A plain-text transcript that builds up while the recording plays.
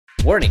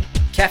Warning,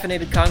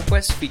 Caffeinated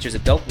Conquest features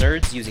adult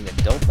nerds using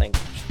adult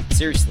language.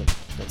 Seriously,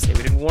 don't say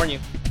we didn't warn you.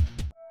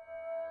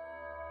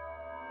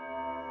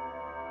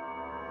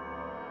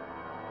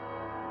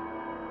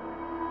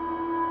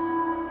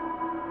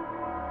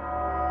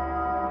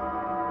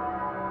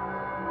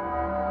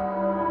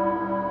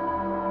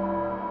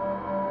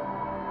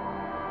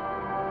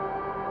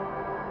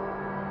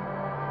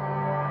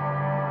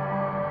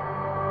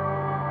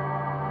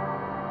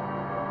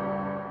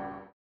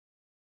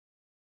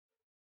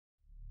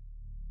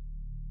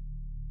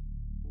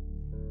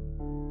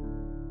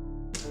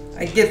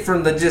 I get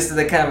from the gist of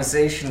the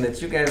conversation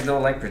that you guys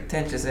don't like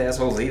pretentious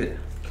assholes either.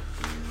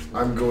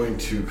 I'm going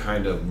to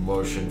kind of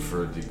motion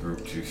for the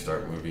group to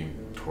start moving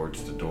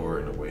towards the door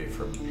and away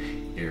from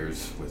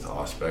ears with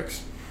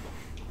Auspex.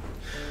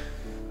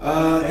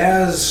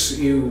 As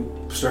you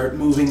start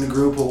moving the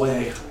group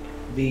away,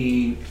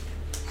 the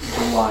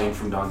line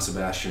from Don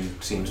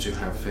Sebastian seems to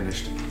have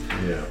finished.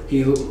 Yeah.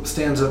 He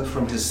stands up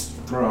from his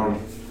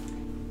throne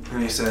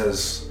and he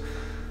says,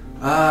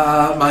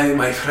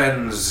 my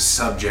friends,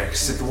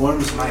 subjects, it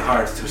warms my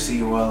heart to see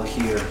you all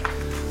here,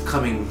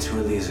 coming to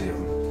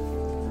Elysium.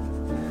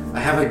 I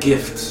have a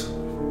gift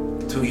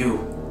to you,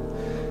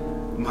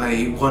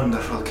 my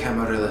wonderful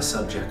Camarilla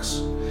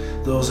subjects,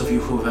 those of you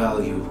who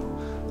value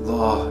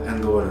law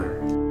and order.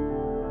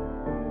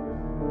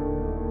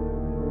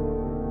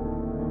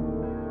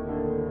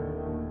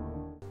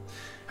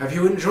 Have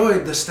you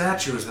enjoyed the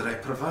statues that I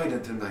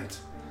provided tonight?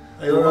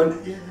 I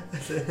want, yeah.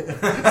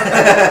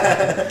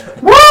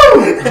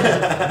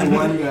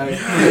 One guy.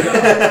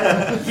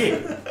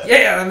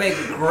 Yeah, that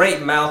makes great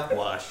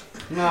mouthwash.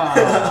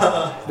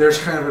 There's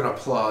kind of an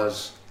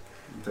applause.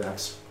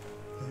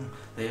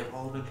 They have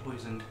all been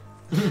poisoned.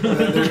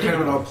 There's kind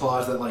of an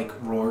applause that like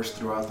roars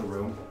throughout the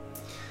room,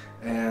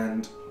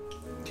 and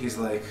he's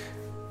like,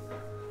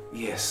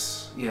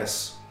 "Yes,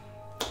 yes."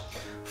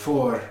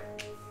 For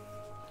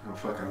oh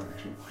fuck, I don't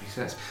actually know what he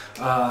says.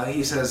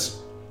 He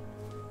says,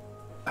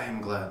 "I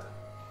am glad.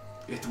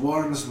 It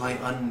warms my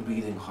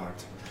unbeating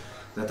heart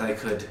that I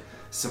could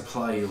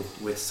supply you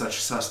with such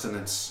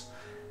sustenance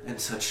and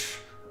such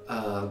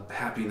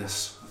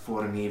happiness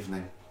for an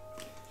evening.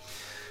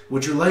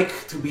 Would you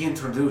like to be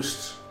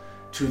introduced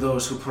to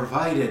those who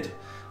provided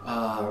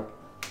or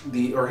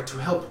to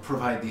help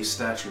provide these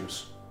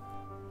statues?"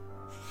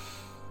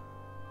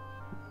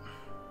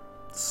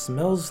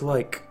 Smells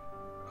like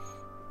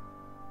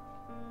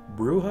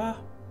Bruja?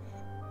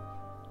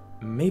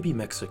 Maybe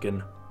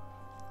Mexican.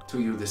 To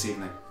you this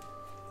evening.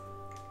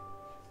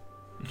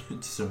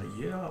 So,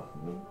 yeah.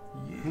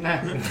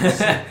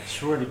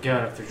 Swear to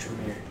God if they're true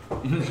here.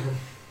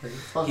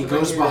 He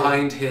goes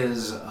behind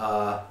his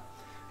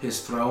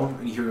throne,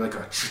 and you hear like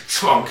a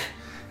chunk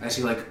as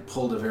he like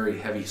pulled a very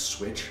heavy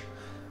switch,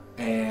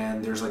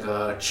 and there's like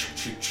a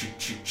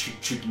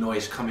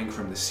noise coming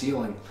from the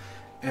ceiling,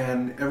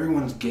 and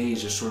everyone's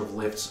gaze just sort of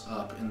lifts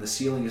up, and the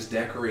ceiling is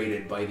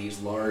decorated by these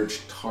large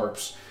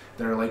tarps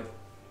that are like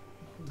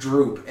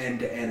droop end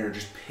to end, or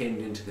just pinned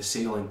into the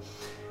ceiling,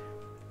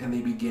 and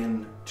they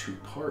begin to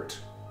part.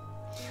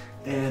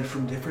 And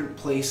from different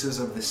places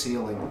of the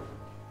ceiling,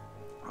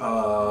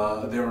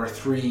 there are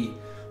 3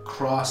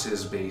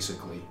 crosses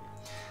basically,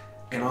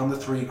 and on the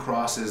 3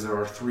 crosses there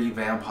are 3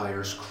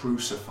 vampires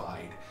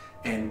crucified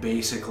and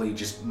basically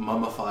just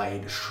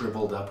mummified,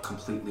 shriveled up,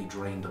 completely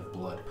drained of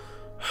blood.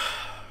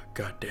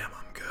 God damn,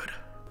 I'm good.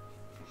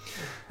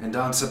 And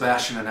Don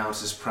Sebastian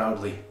announces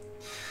proudly,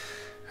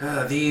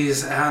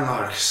 "These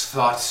anarchs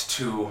thought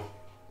to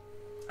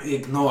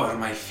ignore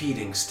my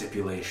feeding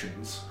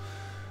stipulations.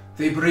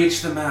 They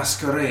breached the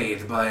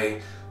masquerade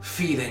by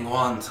feeding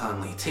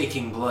wantonly,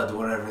 taking blood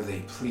wherever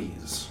they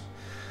please.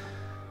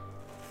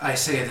 I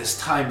say it is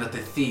time that the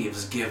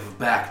thieves give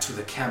back to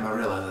the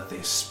Camarilla that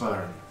they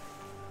spurn."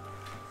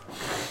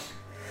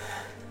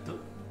 So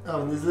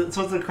it's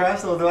a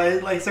crash though? Do I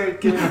like start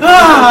giving like,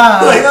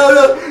 oh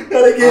no,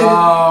 not again.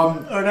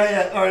 Or not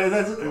yet. Or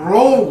that's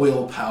Roll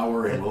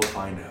willpower and we'll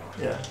find out.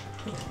 yeah.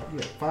 You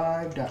got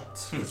 5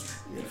 dots. He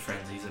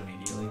frenzies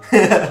immediately.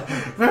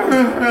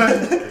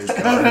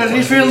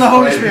 He's feeling the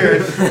Holy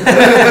Spirit.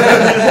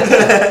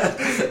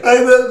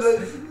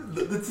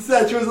 The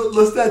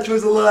statue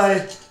is a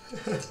lie.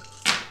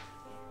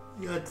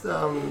 You got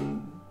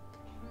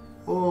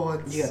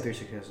You got 3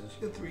 successes.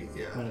 3,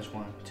 yeah. Minus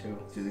 1, 2.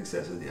 2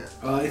 successes,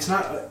 yeah.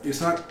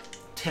 It's not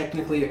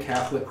technically a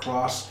Catholic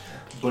cross,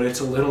 but it's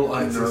a little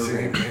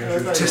unnerving.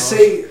 To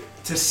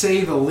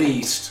say the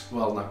least.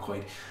 Well, not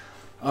quite.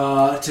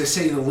 To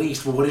say the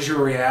least, but what is your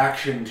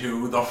reaction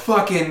to the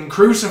fucking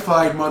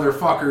crucified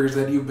motherfuckers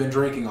that you've been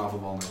drinking off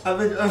of all night?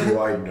 Do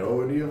I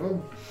know any of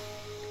them?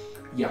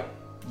 Yeah,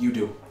 you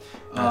do.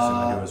 I assume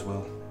I do as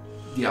well.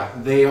 Yeah,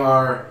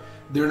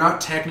 they're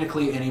not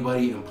technically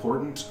anybody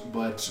important,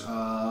 but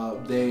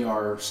they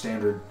are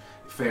standard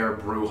fare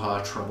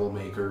Bruja,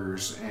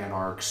 troublemakers,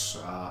 anarchs,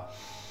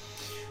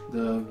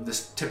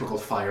 this typical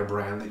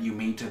firebrand that you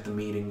meet at the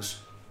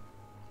meetings.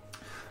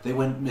 They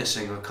went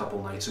missing a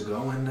couple nights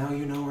ago, and now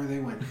you know where they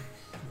went.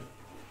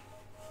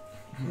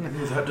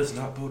 That does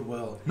not bode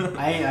well.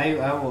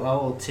 I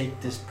will take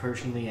this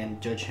personally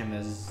and judge him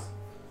as.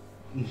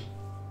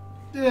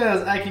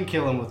 Yeah, I can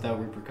kill him without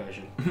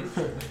repercussion.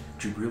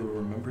 Jibril will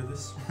remember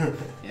this?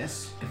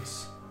 Yes,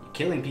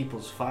 killing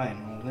people's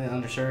fine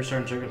under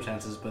certain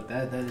circumstances, but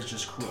that is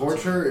just cruelty.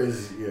 Torture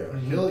is,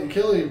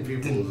 killing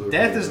people is okay.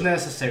 Death is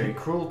necessary.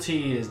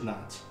 Cruelty is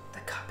not.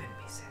 The cop in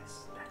me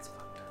says that's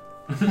fucked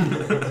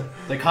up.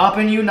 The cop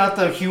in you, not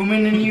the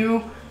human in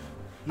you.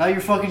 Not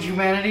your fucking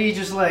humanity.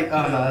 Just like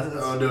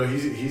oh no,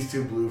 he's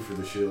too blue for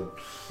the shield.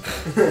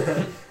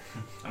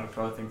 I would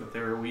probably think that they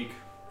were weak.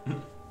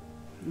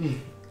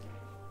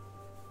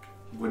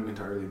 Wouldn't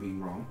entirely be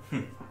wrong.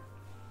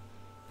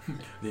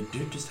 They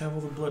did just have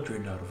all the blood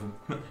drained out of them.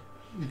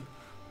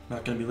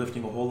 Not gonna be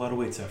lifting a whole lot of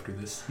weights after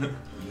this.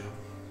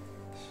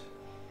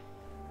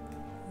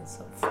 That's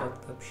some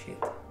fucked up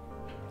shit.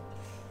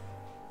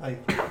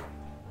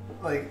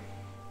 Like.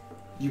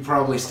 You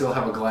probably still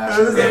have a glass.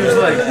 There's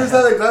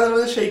another glass. I'm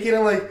just shaking.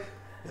 I'm like,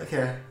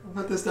 okay, I'll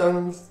put this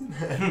down.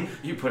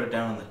 You put it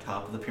down on the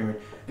top of the pyramid.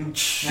 And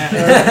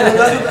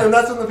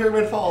that's when the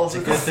pyramid falls.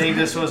 It's a good thing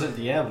this wasn't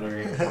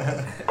Diablerie.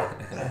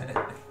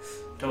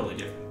 Totally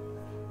different.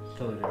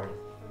 Totally different.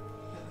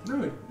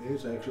 No, it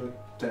is actually.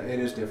 It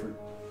is different.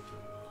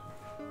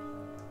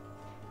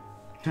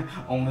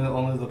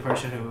 only the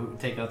person who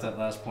take out that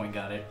last point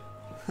got it.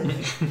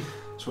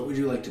 So what would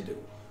you like to do?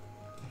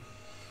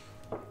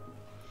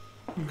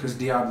 Because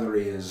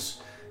Diablerie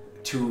is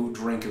to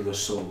drink of the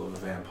soul of a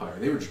vampire.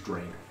 They were just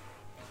drained.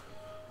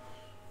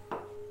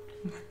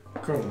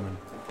 Carlin,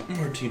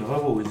 Martino,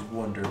 I've always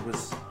wondered,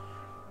 was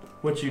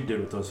what you did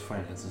with those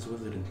finances,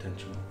 was it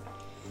intentional?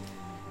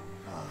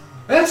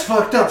 That's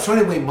fucked up. So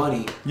anyway,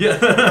 money. Yeah.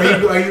 Are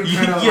you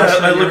kind of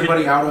ushering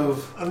everybody out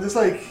of... I'm just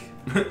like...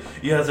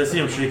 Yeah, as I see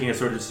him shaking, I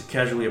sort of just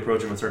casually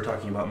approach him and start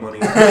talking about money.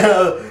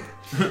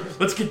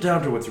 Let's get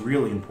down to what's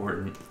really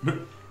important.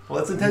 Well,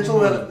 it's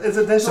intentional. It's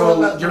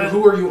intentional. So,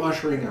 who are you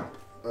ushering out?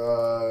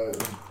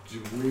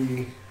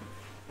 Jabri,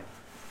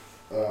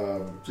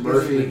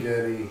 Murphy,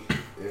 Getty,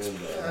 and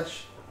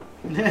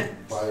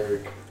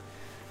Byrick.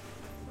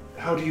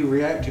 How do you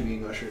react to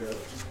being ushered out?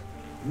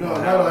 No,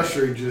 not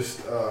ushering.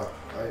 Just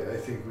I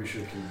think we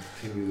should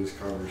continue this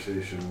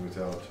conversation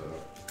without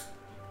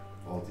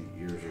all the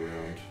ears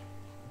around.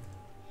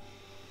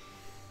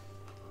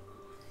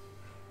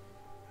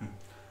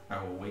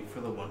 I will wait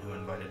for the one who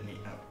invited me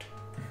out.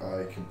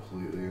 I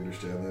completely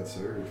understand that,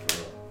 sir.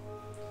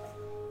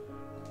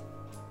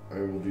 I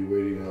will be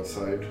waiting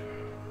outside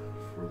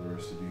for the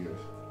rest of you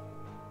guys.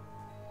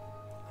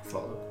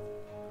 Follow.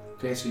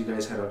 Okay, so you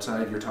guys head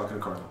outside. You're talking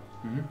to Carlo.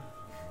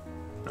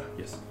 Mm-hmm.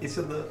 Yes. He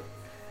said the.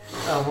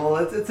 Well,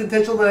 it's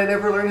intentional that I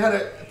never learned how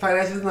to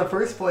finance it in the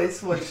first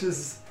place, which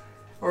is,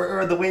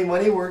 or the way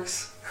money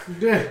works.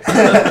 That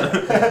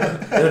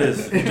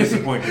is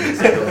disappointing to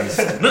say the least.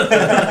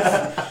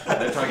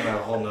 They're talking about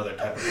a whole nother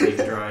type of beef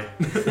dry.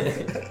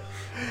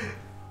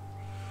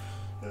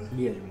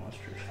 Yeah, they're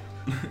monsters.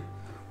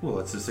 Well,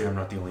 let's just say I'm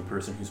not the only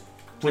person who's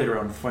played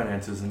around with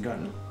finances and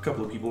gotten a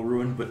couple of people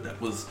ruined, but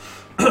that was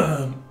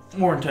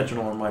more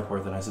intentional on my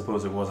part than I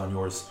suppose it was on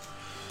yours.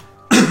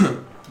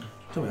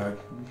 Tell me,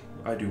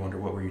 I do wonder,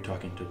 what were you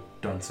talking to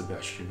Don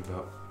Sebastian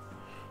about?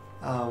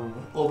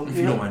 Well, if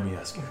you don't mind me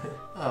asking.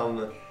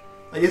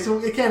 I guess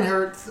it can't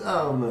hurt.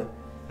 Oh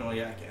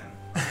yeah, I can.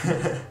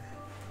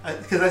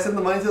 Because I sent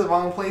the money to the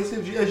wrong place,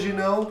 as you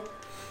know.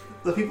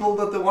 The people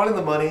that wanted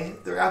the money,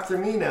 they're after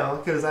me now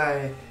because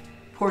I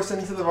forced them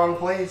into the wrong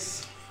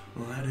place.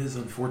 Well, that is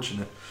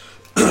unfortunate.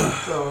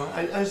 So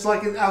I just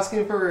like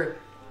asking for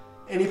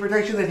any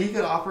protection that he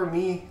could offer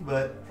me,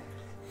 but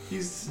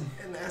he's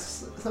an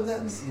ass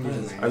sometimes.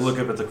 I look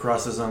up at the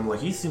crosses. I'm like,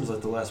 he seems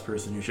like the last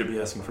person you should be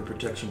asking for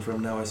protection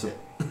from now.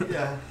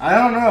 Yeah. I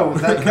don't know.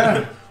 With that kind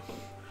of.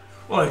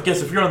 Well, I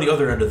guess if you're on the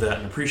other end of that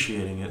and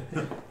appreciating it.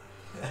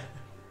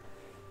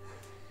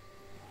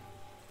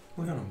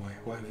 Well, I don't know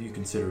why have you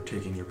considered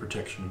taking your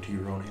protection into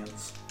your own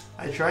hands?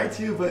 I tried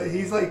to, but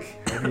he's like,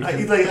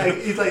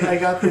 I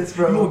got this,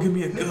 bro. No, give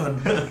me a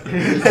gun.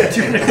 Just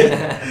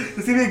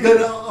give me a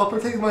gun. I'll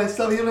protect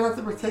myself. You don't have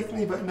to protect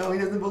me, but no, he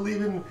doesn't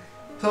believe in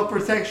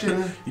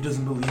self-protection. He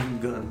doesn't believe in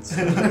guns.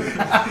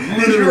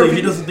 Literally,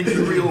 he doesn't think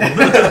they're real.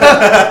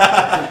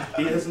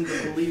 He doesn't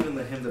believe in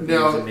him that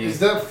Now, believes in me. is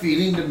that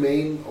feeding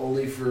domain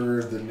only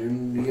for the new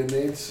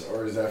neonates,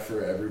 or is that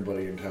for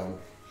everybody in town?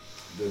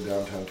 The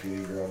downtown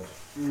feeding ground?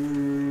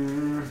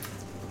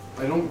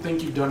 I don't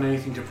think you've done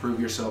anything to prove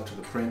yourself to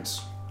the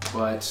prince,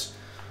 but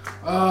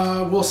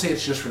we'll say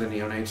it's just for the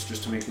neonates,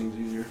 just to make things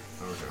easier.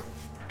 Okay.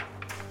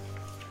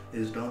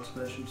 Is Don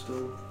Sebastian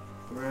still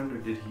around, or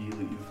did he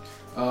leave?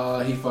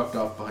 He fucked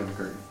off behind the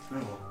curtain. Oh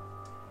well.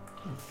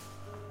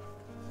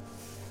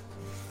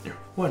 Here,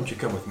 why don't you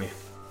come with me?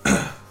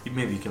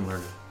 Maybe you can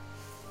learn.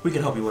 We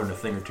can help you learn a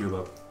thing or two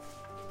about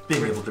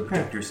being able to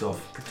protect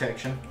yourself.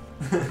 Protection.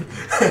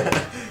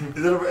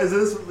 Is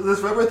this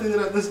rubber thing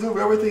this new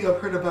rubber thing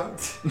I've heard about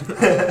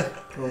that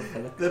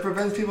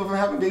prevents people from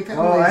having big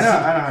families? Well, I know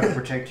how to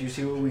protect you.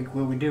 See what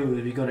we do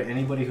is we go to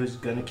anybody who's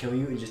gonna kill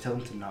you and just tell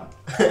them to not.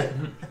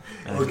 And,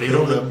 if they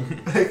don't,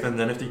 and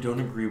then if they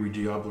don't agree, we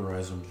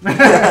deoblerize them.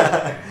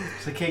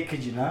 It's like, hey, could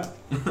you not?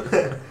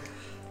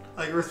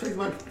 Like respect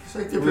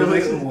your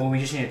privilege. Well, we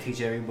just need to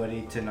teach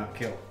everybody to not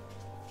kill.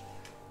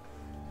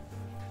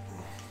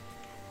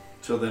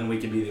 So then we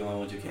can be the only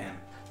ones who can.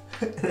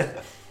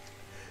 It's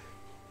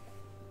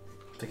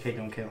like, hey,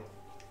 don't kill.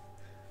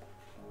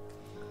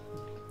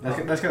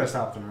 That's gonna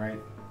stop them, right?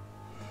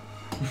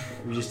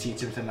 We just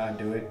teach them to not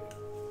do it.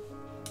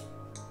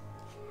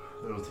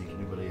 I don't think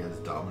anybody has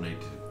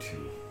dominated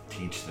to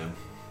teach them.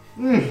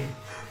 You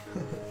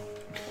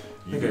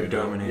got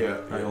dominate. Yeah.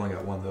 I only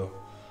got one though.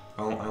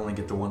 I only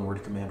get the one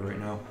word command right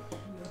now.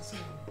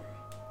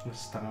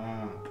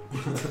 Stop.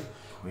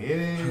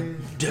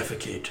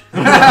 Defecate.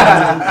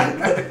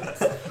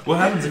 What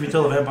happens if you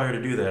tell a vampire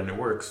to do that and it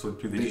works? Like,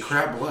 do They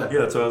crap blood. Yeah,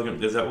 that's what I was gonna.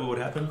 Is that what would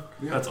happen?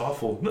 Yeah. That's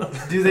awful.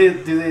 Do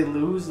they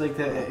lose like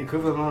the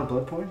equivalent amount of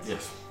blood points?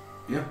 Yes.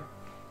 Yeah.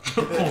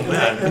 Oh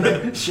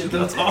man, Shit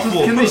that's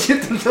awful. Can they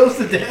shit themselves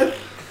to death?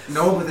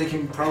 No, but they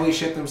can probably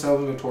shit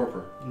themselves into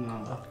torpor.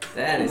 No.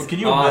 That is Can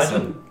you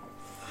awesome.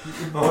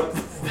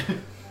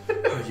 imagine?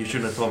 Oh, you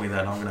shouldn't have told me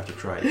that. Now I'm gonna have to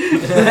try it.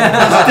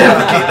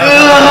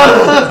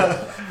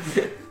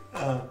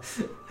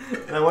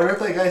 And I wonder if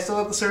that guy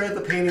still started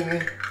the painting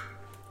me.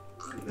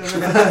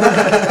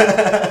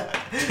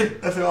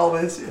 After all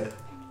this, yeah.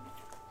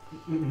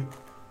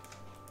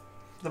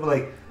 They'll be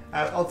like,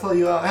 I'll tell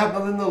you, I have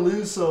nothing to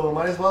lose, so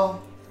might as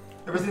well.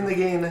 Everything to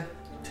gain.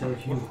 Tell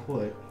you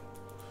what.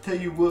 Tell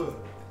you what.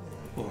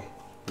 Well,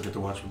 we get to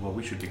watch. Well,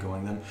 we should be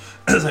going then.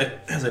 As I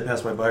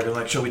pass by Barker,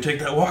 like, shall we take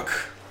that walk?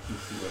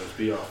 Let us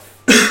be off.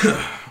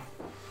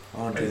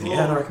 On to the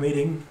Anarch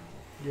meeting.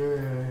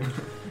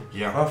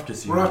 Yeah. Off to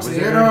see. We're off to the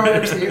wizard.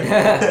 Anarchs.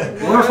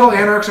 Wonderful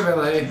Anarchs of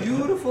LA.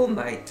 Beautiful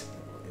night.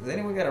 Has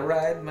anyone got a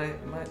ride? My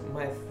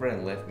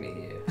friend left me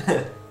here.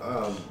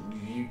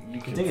 You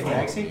can take a follow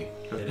taxi? me.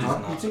 It is You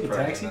not take a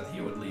surprising taxi? that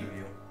he would leave you.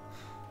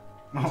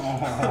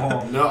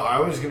 Oh. No, I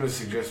was gonna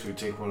suggest we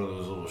take one of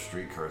those little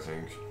streetcar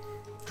things.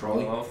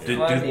 Trolley. Oh, Did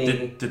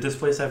funny. this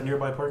place have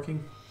nearby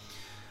parking?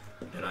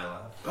 Did I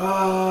laugh?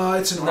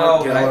 It's an No,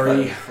 art but I thought it gallery.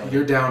 was funny.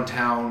 You're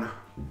downtown,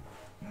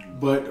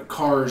 but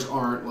cars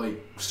aren't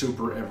like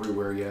super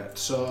everywhere yet.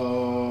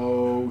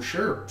 So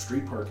sure,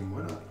 street parking.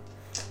 Why not?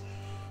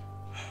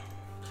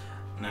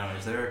 Now,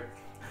 is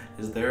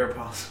there a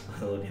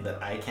possibility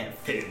that I can't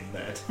fit in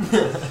that?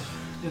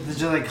 Did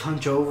you like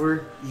hunch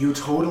over? You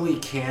totally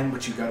can,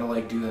 but you gotta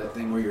like do that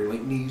thing where your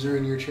like knees are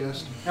in your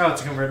chest. Oh,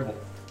 it's a convertible.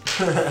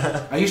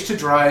 I used to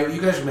drive.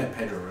 You guys met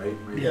Pedro, right?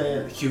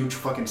 Yeah. Huge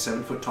fucking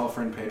 7-foot tall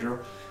friend Pedro.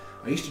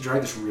 I used to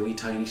drive this really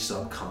tiny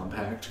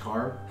subcompact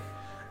car,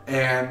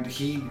 and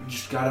he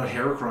just got a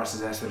hair across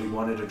his ass that he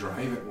wanted to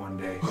drive it one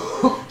day.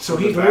 So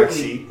he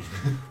literally.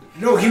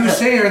 No, he was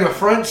sitting there in the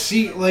front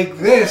seat like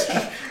this,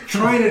 just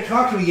trying to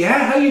talk to me.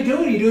 Yeah, how you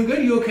doing? You doing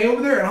good? You okay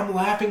over there? And I'm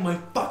laughing my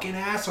fucking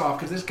ass off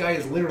because this guy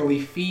is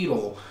literally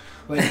fetal,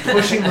 like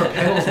pushing the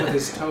pedals with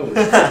his toes.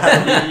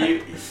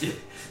 you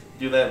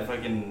do that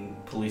fucking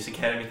police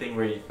academy thing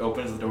where he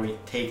opens the door, he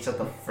takes out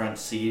the front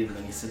seat, and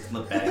then he sits in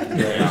the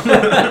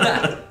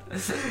back.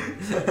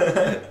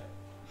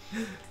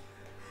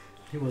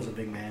 He was a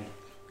big man.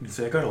 You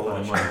say I got a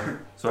lot of money,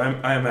 so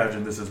I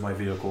imagine this is my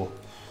vehicle.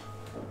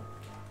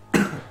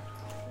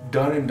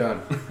 Done and done.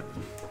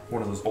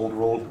 One of those old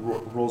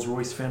Rolls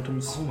Royce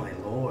Phantoms. Oh my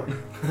lord.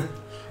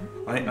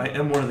 I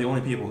am one of the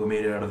only people who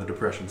made it out of the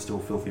Depression still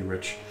filthy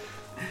rich.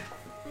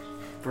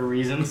 For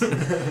reasons.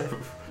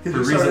 For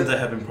reasons that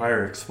have been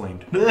prior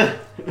explained.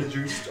 Because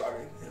you're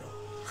starting,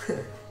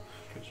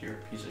 Because you're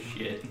a piece of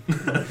shit.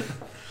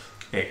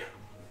 Hey,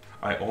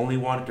 I only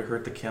wanted to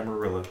hurt the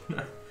Camarilla.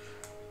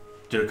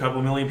 Did a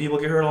couple million people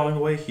get hurt along the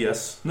way?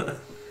 Yes.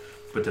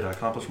 But did I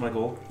accomplish my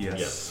goal?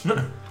 Yes.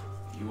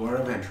 You are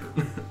a venture.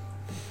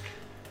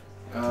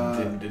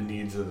 The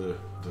needs of the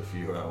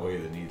few outweigh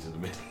the needs of the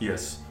many.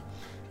 Yes.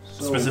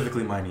 So,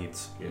 Specifically my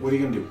needs. what are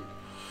you gonna do?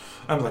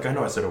 I'm like, I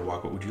know I said a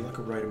walk, but would you like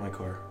a ride in my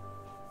car?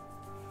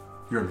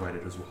 You're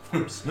invited as well, of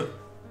course.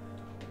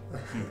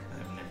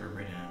 I've never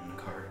ridden in a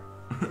car.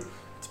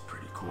 It's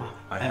pretty cool.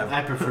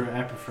 I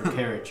prefer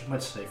carriage.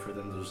 Much safer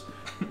than those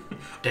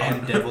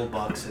damn devil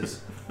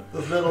boxes.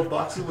 Those metal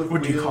boxes with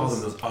What do you wheels. call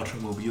them? Those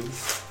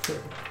automobiles?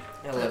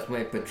 I left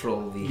my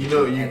patrol vehicle. You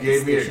know, you at the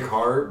gave me a station.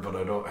 car, but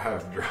I don't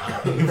have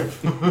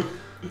drive.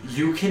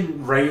 You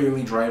can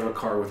regularly drive a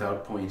car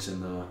without points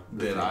in the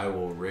Then thing. I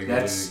will regularly.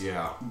 That's-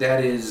 Yeah.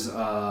 That is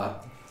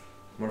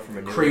More from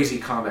a new crazy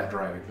combat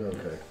driving.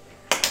 Okay.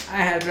 I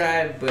had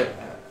drive, but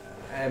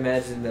I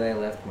imagine that I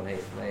left my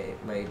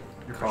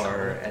Your car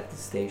patrol. at the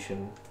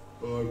station.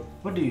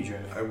 What do you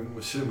drive? I'm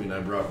assuming I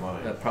brought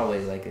mine.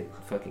 Probably like a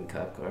fucking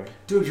cop car.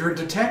 Dude, you're a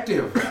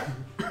detective.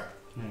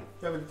 Yeah,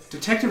 but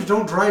Detectives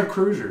don't drive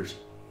cruisers.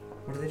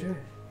 What do they drive?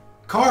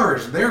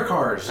 Cars, their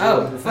cars.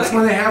 Oh, that's fuck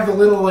why it. they have the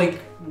little like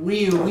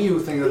Wii U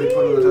thing that they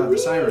put on the top of the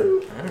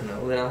siren. I don't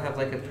know. Then I'll have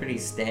like a pretty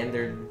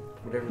standard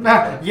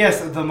whatever. Yes,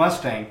 the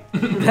Mustang.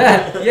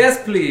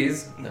 Yes,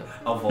 please. No.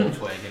 A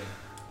Volkswagen.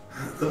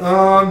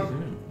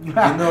 You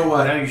know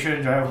what? No, you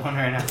shouldn't drive one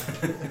right now.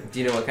 Do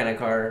you know what kind of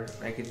car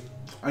I could?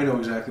 I know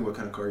exactly what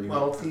kind of car you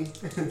Model want. T.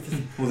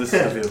 Well, this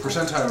is a vehicle.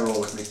 Percentile roll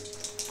with me.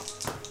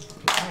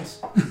 Nice.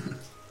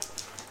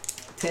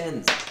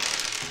 10s.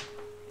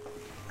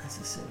 That's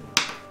a 7.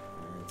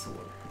 That's a 1.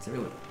 That's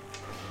everyone.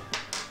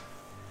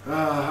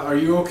 Are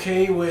you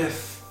okay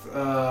with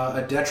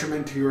a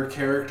detriment to your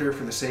character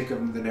for the sake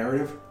of the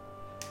narrative?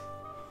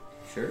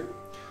 Sure.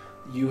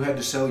 You had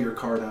to sell your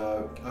car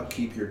to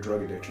upkeep your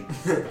drug addiction.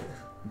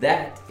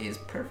 That is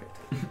perfect.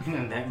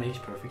 That makes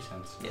perfect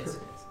sense. Yes.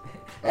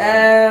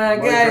 My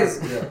Guys.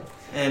 car- yeah.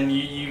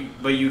 And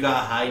but you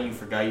got high and you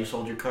forgot you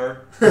sold your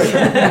car?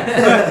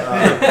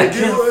 I I do.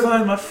 can't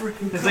find my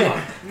freaking It's car.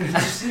 like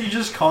you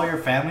just call your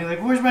family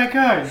like, "Where's my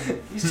car?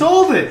 You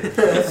sold it."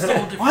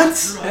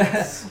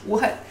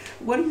 What?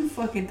 What are you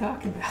fucking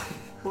talking about?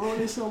 Why would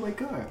I sell my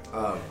car?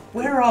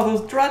 Where are all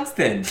those drugs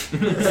then?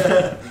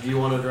 Do you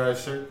want to drive,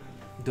 sir?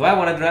 Do I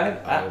want to drive?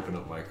 I'll open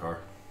up my car.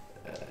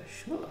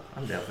 Sure.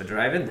 I'm down for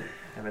driving.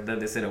 Haven't done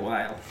this in a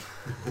while.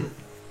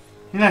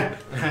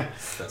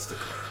 That's the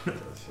car.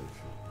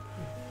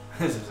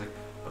 It's just like,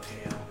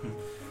 okay,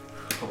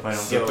 hope I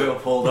don't get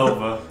pulled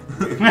over.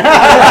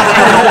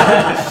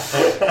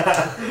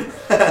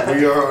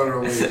 We are on our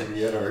way to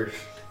the Anarch.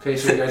 Okay,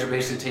 so you guys are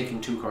basically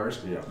taking two cars.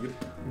 Yeah.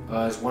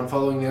 Is one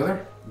following the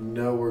other?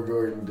 No, we're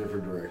going in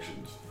different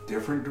directions.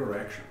 Different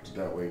directions.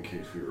 That way, in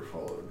case we were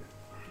followed,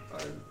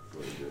 I'm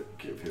going to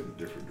give him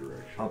different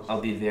directions.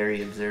 I'll be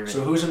very observant.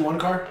 So who's in one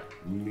car?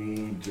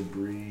 Me,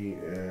 Debris,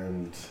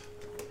 and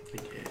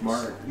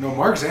Mark. No,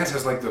 Mark Zantz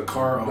has like the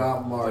car of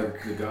Not Mark.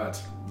 like, the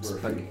gods.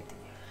 Murphy.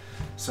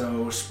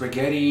 So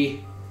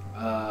Spaghetti,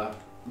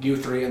 you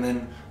three, and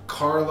then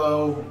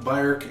Carlo,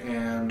 Byrk,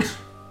 and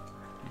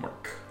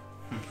Mark.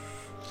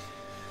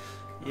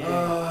 Yeah,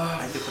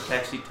 I get the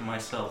backseat to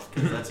myself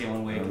because that's the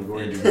only way I'm to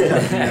going to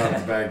fit. be out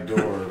the back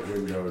door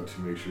window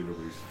to make sure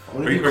nobody's.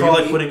 One Are of you, you are you call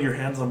like e- putting your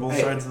hands on both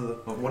Hey. sides of the?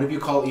 one of you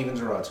call evens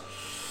or odds.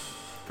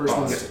 First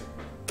one gets it.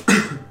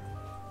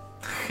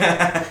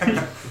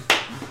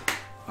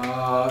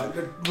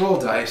 Roll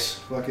dice.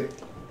 Fuck it.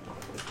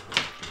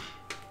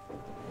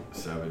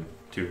 7.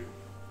 2.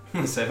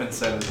 7.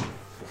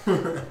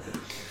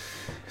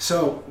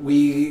 So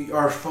we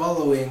are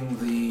following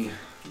the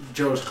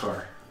Joe's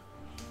car,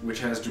 which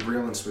has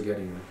Jabril and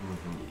Spaghetti in it.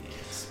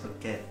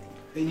 Spaghetti.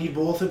 I need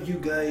both of you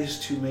guys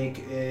to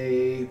make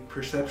a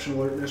perception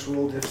alertness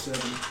roll, diff 7.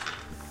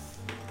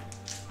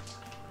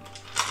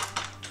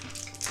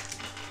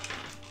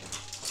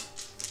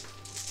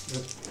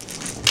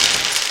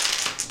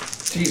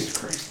 Jesus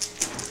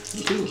Christ.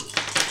 Me too.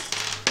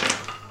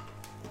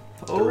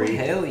 Oh,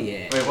 hell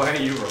yeah. Wait, why are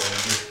you rolling?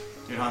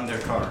 You're on their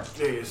car.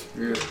 Jeez.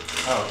 You're good.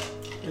 Oh.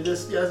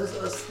 It's just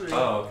us three.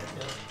 Oh,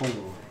 okay.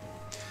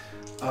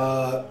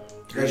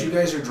 As you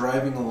guys are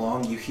driving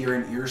along, you hear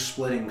an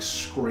ear-splitting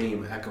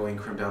scream echoing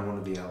from down one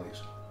of the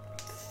alleys.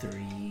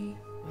 3.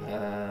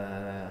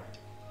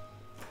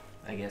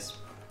 I guess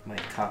my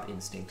cop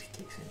instinct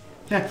kicks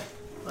in.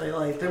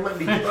 Like there might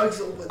be drugs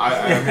over there.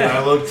 I mean,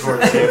 I look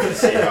towards him to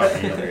see how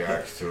he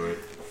reacts to it.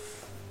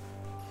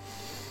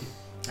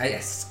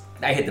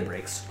 I hit the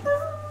brakes.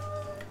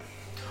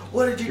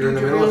 What did you do? You're in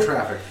the middle of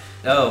traffic.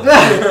 Oh.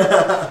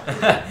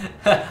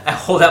 I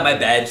hold out my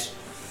badge.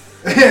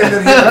 And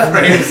then hit the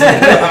brakes.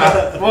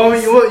 Well,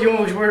 you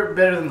always work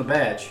better than the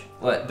badge.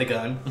 What? The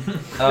gun.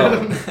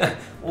 Oh.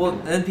 Well,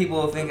 then people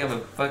will think I'm a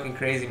fucking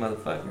crazy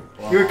motherfucker.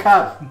 You're a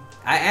cop.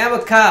 I am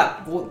a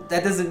cop. Well,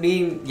 that doesn't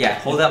mean,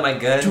 hold out my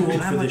gun. Too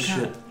old for this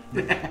shit.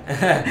 You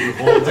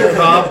hold the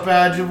cop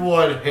badge in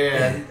one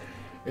hand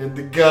and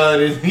the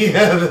gun in the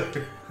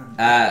other.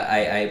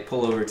 I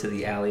pull over to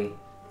the alley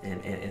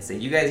and say,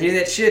 "You guys hear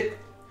that shit?"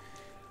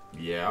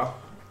 Yeah.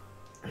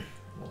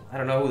 Well, I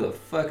don't know who the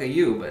fuck are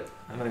you, but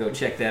I'm gonna go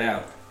check that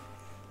out.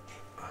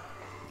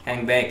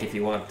 Hang back if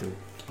you want to.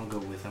 I'll go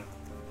with him.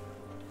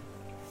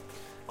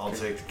 I'll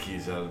take the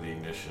keys out of the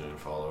ignition and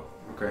follow.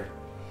 Okay.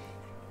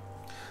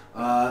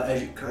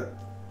 As you cut.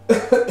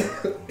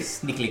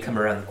 Sneakily come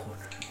around the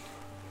corner.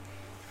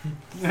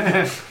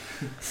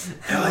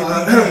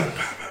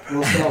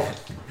 Roll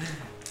stealth.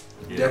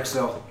 Yeah. Dex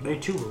stealth. They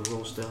too will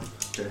roll stuff.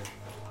 Okay.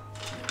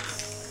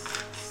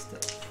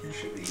 You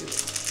should be good.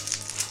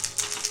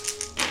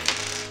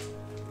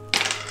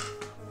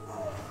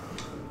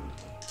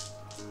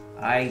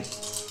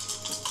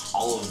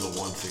 All of the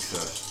one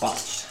success.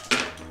 Botched.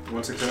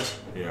 One success.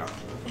 Yeah.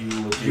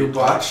 You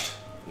botched.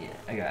 Yeah,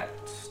 I got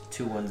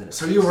 2 1s and a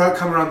So you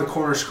come around the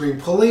corner, scream,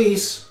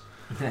 "Police!"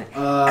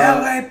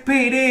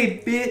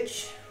 LAPD,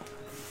 bitch.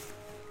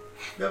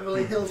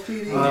 Beverly Hills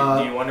PD.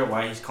 Do you wonder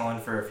why he's calling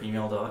for a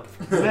female dog?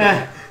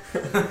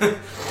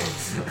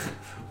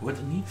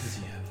 What need does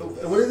he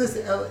have? What is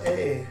this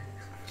LA?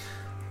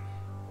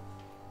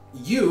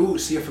 You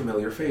see a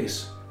familiar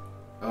face.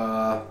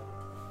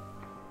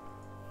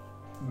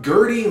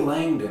 Gertie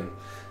Langdon,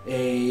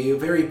 a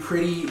very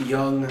pretty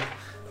young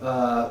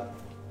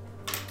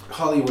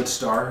Hollywood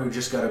star who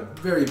just got a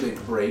very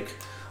big break,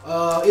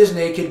 is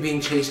naked being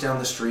chased down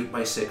the street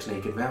by 6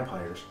 naked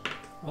vampires.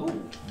 Oh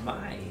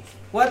my.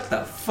 What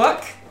the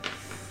fuck?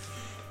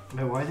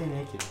 But why are they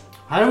naked?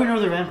 How do we know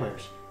they're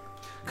vampires?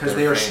 Because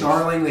they are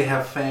snarling, they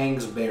have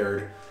fangs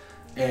bared,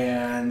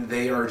 and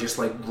they are just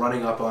like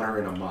running up on her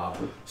in a mob.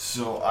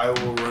 So I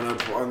will run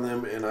up on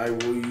them and I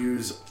will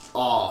use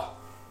awe.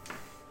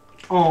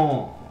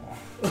 Oh.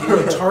 Can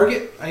you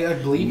target? I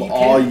believe you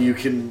Awe, can.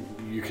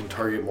 you can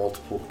target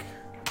multiple.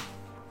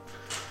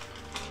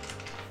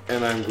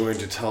 And I'm going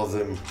to tell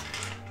them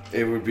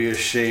it would be a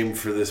shame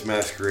for this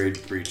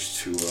masquerade breach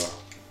to.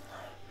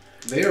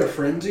 They are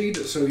frenzied,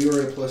 so you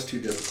are at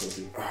 +2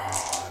 difficulty.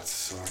 Oh, that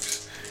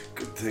sucks.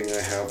 Good thing I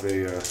have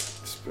a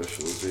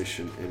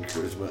specialization in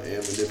charisma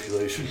and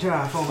manipulation.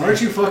 Yeah, if only.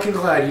 Aren't you fucking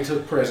glad you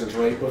took presents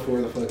right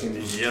before the fucking...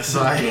 Yes,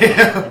 I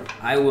am.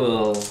 I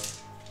will.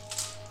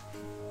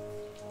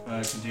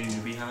 Continue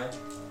to be high.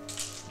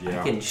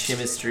 I can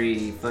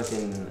chemistry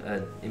fucking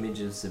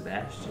image of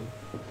Sebastian.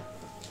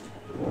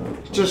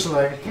 Just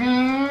like.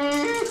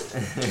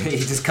 He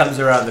just comes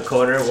around the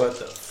corner. What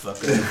the fuck?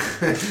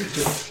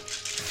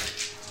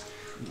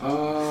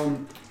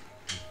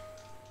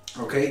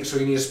 Okay, so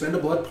you need to spend a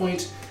blood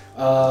point.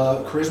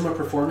 Charisma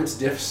performance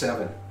diff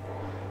 7.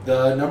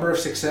 The number of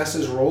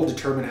successes rolled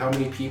determine how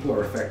many people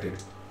are affected.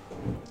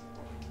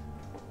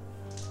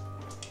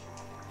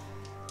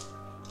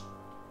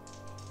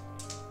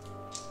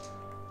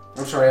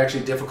 I'm sorry,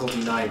 actually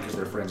difficulty 9 because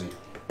they're frenzied.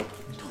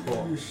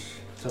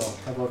 So,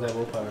 how about that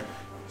willpower?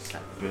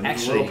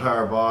 Actually-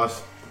 willpower,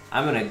 boss.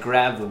 I'm gonna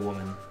grab the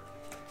woman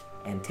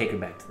and take her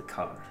back to the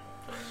car.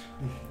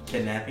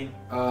 Kidnapping?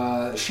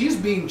 She's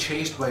being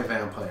chased by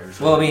vampires.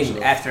 Well, I mean,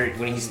 so after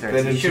when he starts.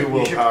 Spending 2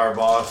 willpower,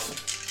 boss.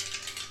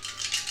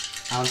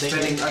 I don't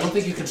think. I don't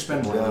think you can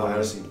spend more than No, one. I-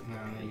 No,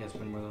 you gotta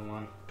spend more than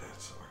one.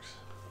 That sucks.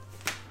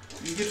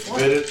 You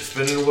get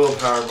Spend it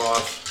willpower,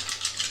 boss.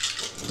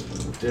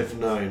 Diff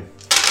 9.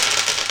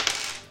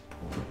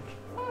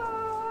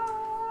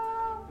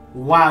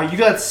 Wow, you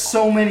got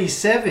so many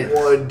 7s.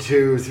 1,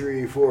 2,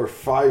 3, 4,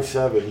 5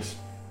 7s.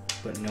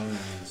 But no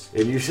 9s.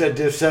 And you said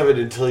diff 7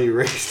 until you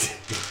raised it.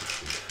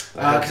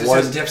 Because it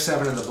says diff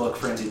 7 in the book,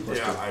 frenzied +2.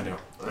 Yeah, I know.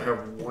 I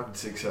have 1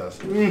 success.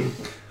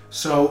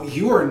 So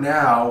you are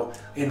now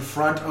in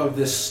front of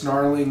this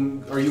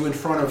snarling. Are you in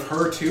front of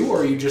her too,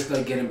 or are you just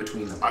like get in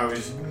between them? I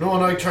was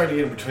not trying to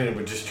get in between it,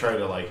 but just try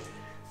to like,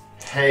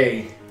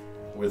 hey,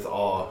 with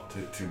awe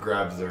to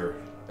grab their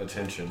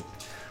attention.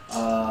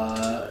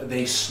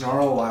 They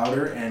snarl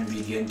louder and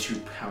begin to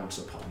pounce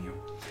upon you.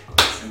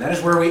 And that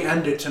is where we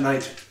end it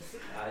tonight.